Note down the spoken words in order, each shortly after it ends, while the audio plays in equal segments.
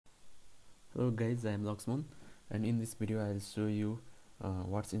Hello guys, I am Lakshman, and in this video I'll show you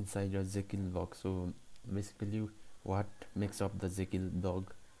what's inside a Jekyll block. So basically what makes up the Jekyll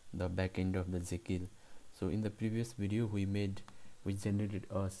block, the back end of the Jekyll. So in the previous video we generated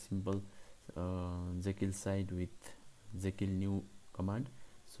a simple Jekyll site with Jekyll new command.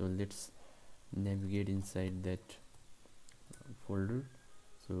 So let's navigate inside that folder.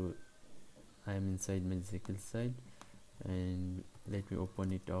 So I am inside my Jekyll site, and let me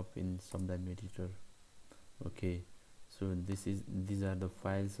open it up in Sublime Editor. Okay, so these are the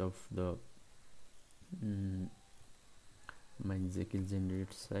files of the my Jekyll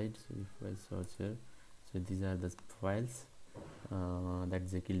generate site. So if I search here, so these are the files that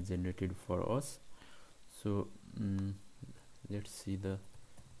Jekyll generated for us. So let's see the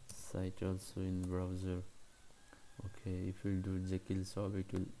site also in browser. Okay, if we do Jekyll solve,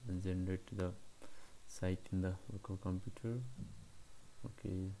 it will generate the site in the local computer.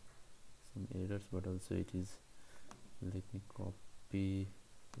 Okay, some errors, but also it is. Let me copy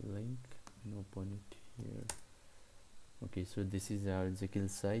link and open it here. Okay, so this is our Jekyll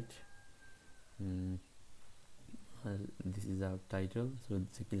site. This is our title. So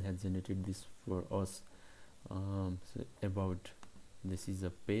Jekyll has generated this for us. So about, this is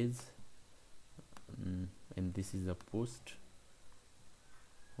a page, and this is a post.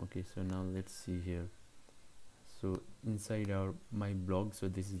 Okay, so now let's see here. So inside my blog, so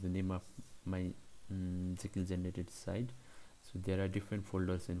this is the name of my Jekyll generated site. So there are different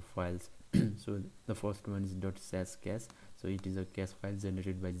folders and files. So the first one is .sass cache. So it is a cache file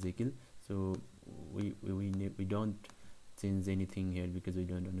generated by Jekyll. So we don't change anything here because we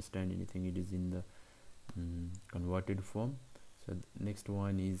don't understand anything. It is in the converted form. So the next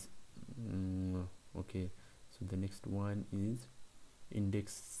one is okay, so the next one is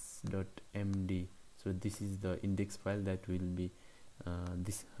index.md. so this is the index file that will be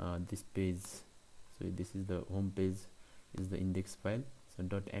this page. So this is the home page, is the index file. So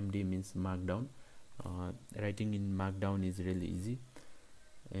 .md means markdown. Writing in markdown is really easy.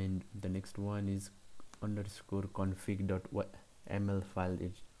 And the next one is underscore config.yml file.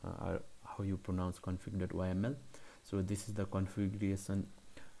 Is how you pronounce config.yml. So this is the configuration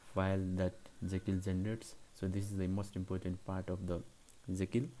file that Jekyll generates. So this is the most important part of the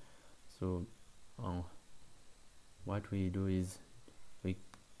Jekyll. So what we do is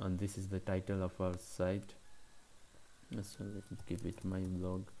this is the title of our site. So let me give it my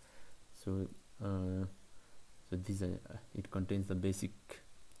blog. So so these are it contains the basic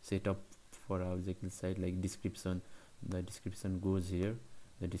setup for our Jekyll site, like description. The description goes here,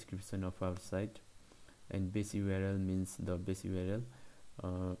 the description of our site, and base URL means the base URL,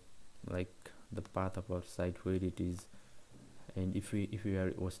 like the path of our site, where it is. And if we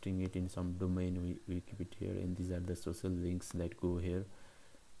are hosting it in some domain, we keep it here. And these are the social links that go here.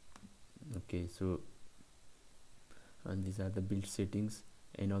 Okay, so and these are the build settings.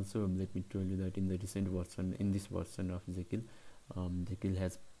 And also let me tell you that in the recent version, in this version of Jekyll, Jekyll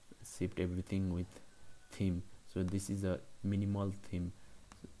has shipped everything with theme. So this is a minimal theme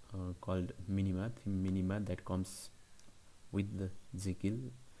called minima that comes with the Jekyll.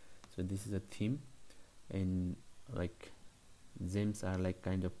 So this is a theme, and like gems are like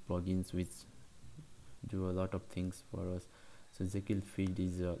kind of plugins which do a lot of things for us. So Jekyll feed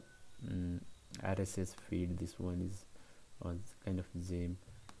is a RSS feed. This one is kind of gem.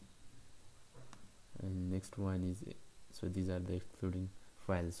 And next one is, so these are the excluding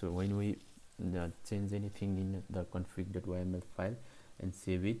files. So when we change anything in the config.yml file and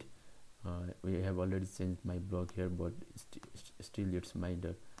save it, we have already changed my blog here, but still it's my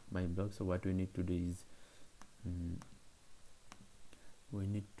blog. So what we need to do is we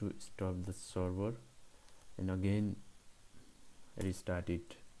need to stop the server and again restart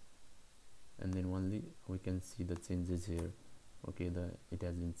it, and then only we can see the changes here. Okay, it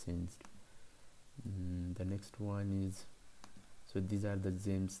has been changed. The next one is, so these are the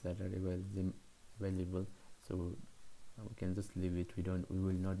gems that are available. So we can just leave it. We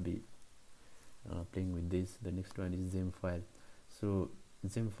will not be playing with this. The next one is gem file. So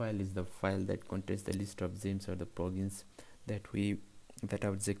gem file is the file that contains the list of gems or the plugins that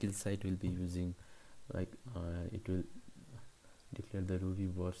our Jekyll site will be using. Like it will declare the Ruby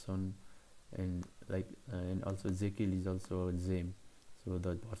version, and and also Jekyll is also a gem. So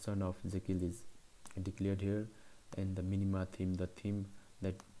the version of Jekyll is declared here, and the minima theme, the theme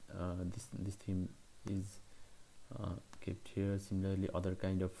that this theme is kept here. Similarly, other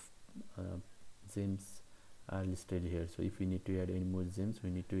kind of gems are listed here. So if we need to add any more gems, we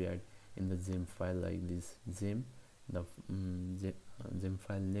need to add in the gem file, like this gem, the gem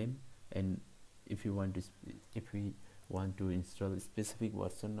file name. And if we want to install a specific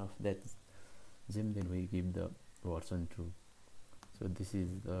version of that gem, then we give the version true. So this is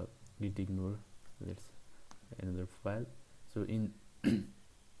the git ignore. Let's another file. So in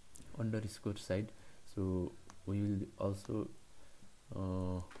underscore side, so we will also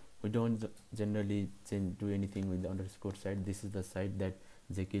we don't generally do anything with the underscore side. This is the site that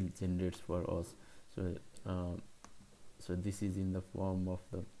Jekyll generates for us. So so this is in the form of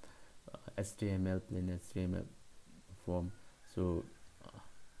the HTML, plain HTML form. So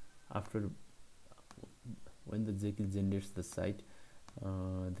after when the Jekyll generates the site,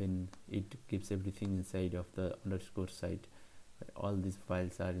 then it keeps everything inside of the underscore site. All these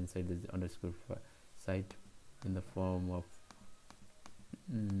files are inside the underscore site in the form of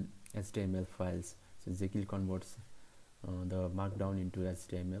HTML files. So Jekyll converts the markdown into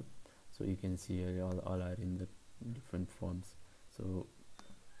HTML. So you can see here all are in the different forms. So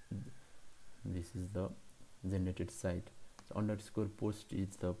this is the generated site. So underscore post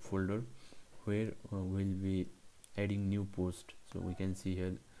is the folder where we'll be adding new post. So we can see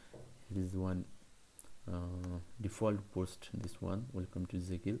here is one default post, this one, welcome to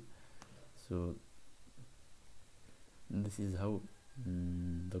Jekyll. So this is how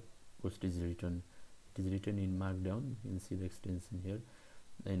the post is written. It is written in markdown. You can see the extension here,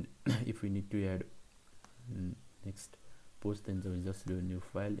 and if we need to add next post, then we just do a new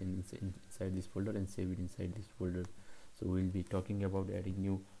file inside this folder and save it inside this folder. So we'll be talking about adding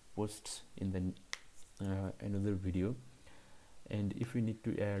new posts in the another video. And if we need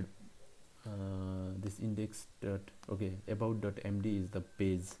to add this index about.md is the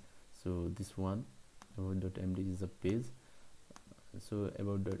page. So this one about.md is the page. So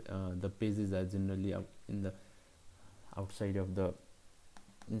about the pages are generally out in the outside of the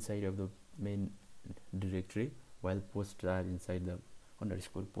inside of the main directory, while posts are inside the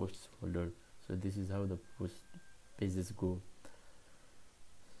underscore posts folder. So this is how the post pages go.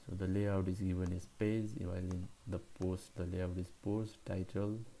 So the layout is given as page, while in the post the layout is post,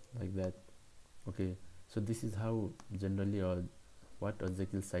 title, like that. Okay, so this is how generally what a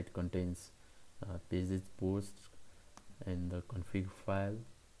Jekyll site contains: pages, posts, and the config file,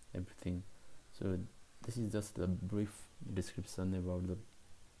 everything. So this is just a brief description about the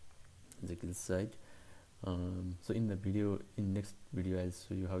Jekyll site. So in next video I'll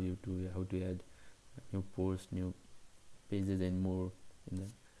show you how to add new posts, new pages, and more in the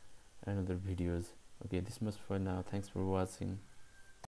another videos. Okay, this much for now. Thanks for watching.